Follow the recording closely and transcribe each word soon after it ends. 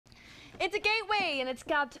It's a Gateway, and it's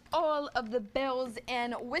got all of the bells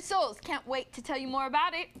and whistles. Can't wait to tell you more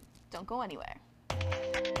about it. Don't go anywhere.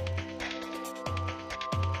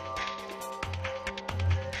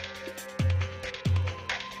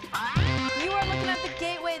 You are looking at the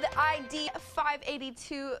Gateway, the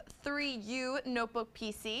ID5823u Notebook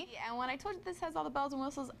PC. And when I told you this has all the bells and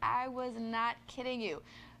whistles, I was not kidding you.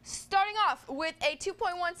 Starting off with a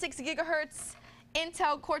 2.16 gigahertz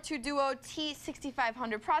Intel Core 2 Duo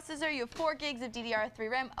T6500 processor. You have 4 gigs of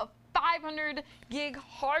DDR3 RAM, a 500 gig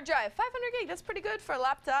hard drive. 500 gig, that's pretty good for a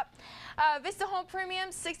laptop. Vista Home Premium,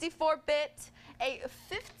 64-bit, a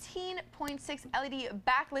 15.6 LED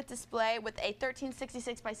backlit display with a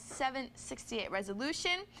 1366 by 768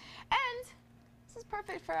 resolution. And this is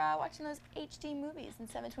perfect for watching those HD movies in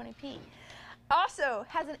 720p. Also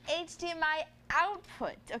has an HDMI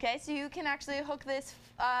output, okay, so you can actually hook this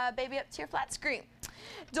baby up to your flat screen.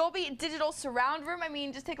 Dolby Digital Surround Room, I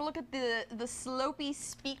mean, just take a look at the slopey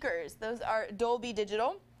speakers. Those are Dolby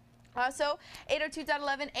Digital. Also,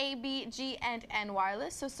 802.11 A, B, G, and N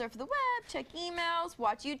wireless, so surf the web, check emails,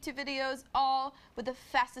 watch YouTube videos, all with the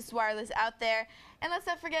fastest wireless out there. And let's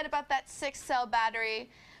not forget about that 6-cell battery,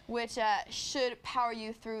 which should power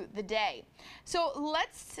you through the day. So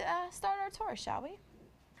let's start our tour, shall we?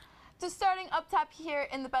 So starting up top here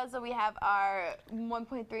in the bezel, we have our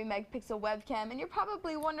 1.3 megapixel webcam, and you're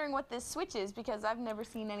probably wondering what this switch is because I've never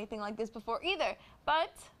seen anything like this before either.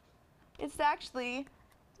 But it's actually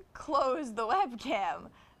close the webcam.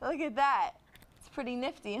 Look at that. It's pretty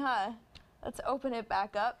nifty, huh? Let's open it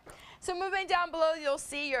back up. So moving down below, you'll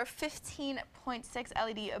see your 15.6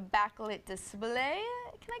 LED backlit display.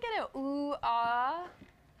 Can I get a ooh ah?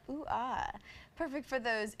 Ooh ah. Perfect for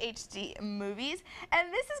those HD movies.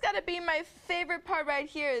 And this has got to be my favorite part right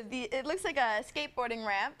here. It looks like a skateboarding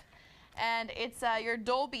ramp, and it's your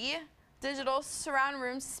Dolby Digital Surround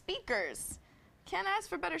Room speakers. Can't ask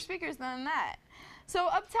for better speakers than that. So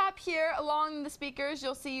up top here along the speakers,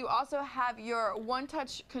 you'll see you also have your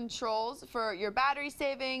one-touch controls for your battery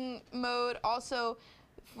saving mode, also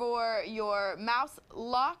for your mouse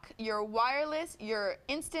lock, your wireless, your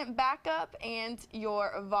instant backup, and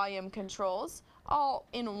your volume controls, all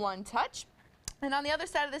in one touch. And on the other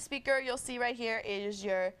side of the speaker, you'll see right here is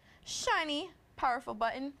your shiny, powerful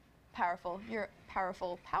button. Your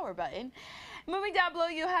powerful power button. Moving down below,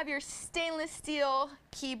 you have your stainless steel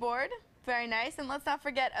keyboard. Very nice. And let's not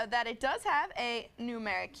forget that it does have a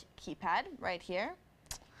numeric keypad right here.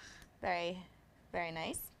 Very, very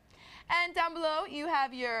nice. And down below, you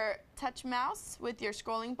have your touch mouse with your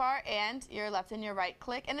scrolling bar and your left and your right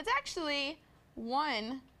click. And it's actually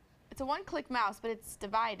it's a one-click mouse, but it's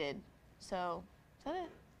divided. So, is that a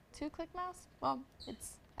 2-click mouse? Well,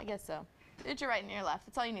 I guess so. It's your right and your left.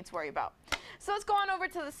 That's all you need to worry about. So let's go on over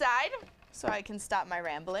to the side so I can stop my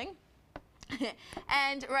rambling.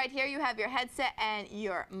 And right here you have your headset and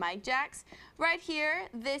your mic jacks. Right here,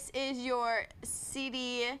 this is your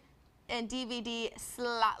CD and DVD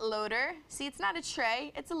slot loader. See, it's not a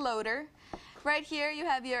tray, it's a loader. Right here you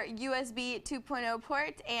have your USB 2.0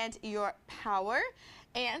 port and your power.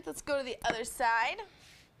 And let's go to the other side.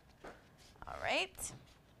 All right.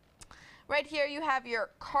 Right here you have your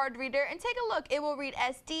card reader, and take a look. It will read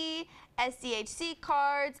SD, SDHC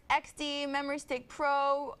cards, XD, Memory Stick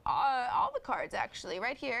Pro, all the cards actually,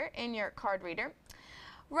 right here in your card reader.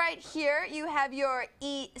 Right here you have your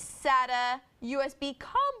SATA USB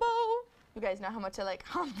combo. You guys know how much I like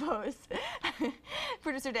combos.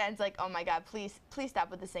 Producer Dan's like, oh my God, please stop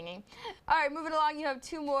with the singing. All right, moving along, you have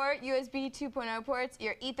 2 more USB 2.0 ports,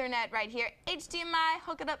 your Ethernet right here, HDMI,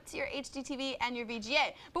 hook it up to your HDTV and your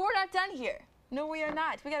VGA. But we're not done here. No, we are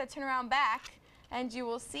not. We got to turn around back, and you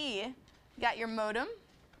will see you got your modem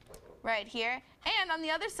right here. And on the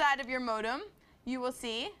other side of your modem, you will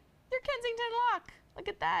see your Kensington lock. Look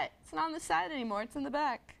at that. It's not on the side anymore. It's in the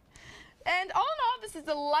back. And all in all, this is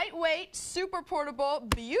a lightweight, super portable,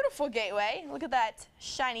 beautiful Gateway. Look at that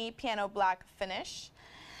shiny piano black finish.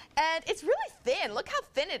 And it's really thin. Look how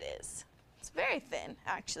thin it is. It's very thin,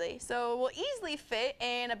 actually. So it will easily fit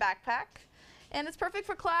in a backpack. And it's perfect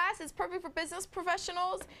for class, it's perfect for business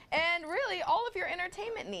professionals, and really all of your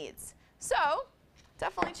entertainment needs. So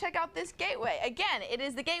definitely check out this Gateway. Again, it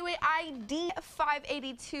is the Gateway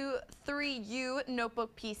ID5823u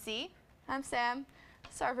Notebook PC. I'm Sam.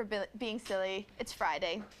 Sorry for being silly. It's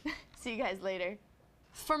Friday. See you guys later.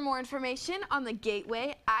 For more information on the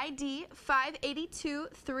Gateway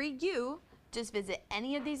ID5823u, just visit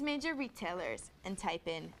any of these major retailers and type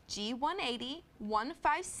in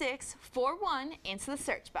G180-15641 into the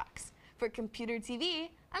search box. For Computer TV,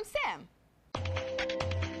 I'm Sam.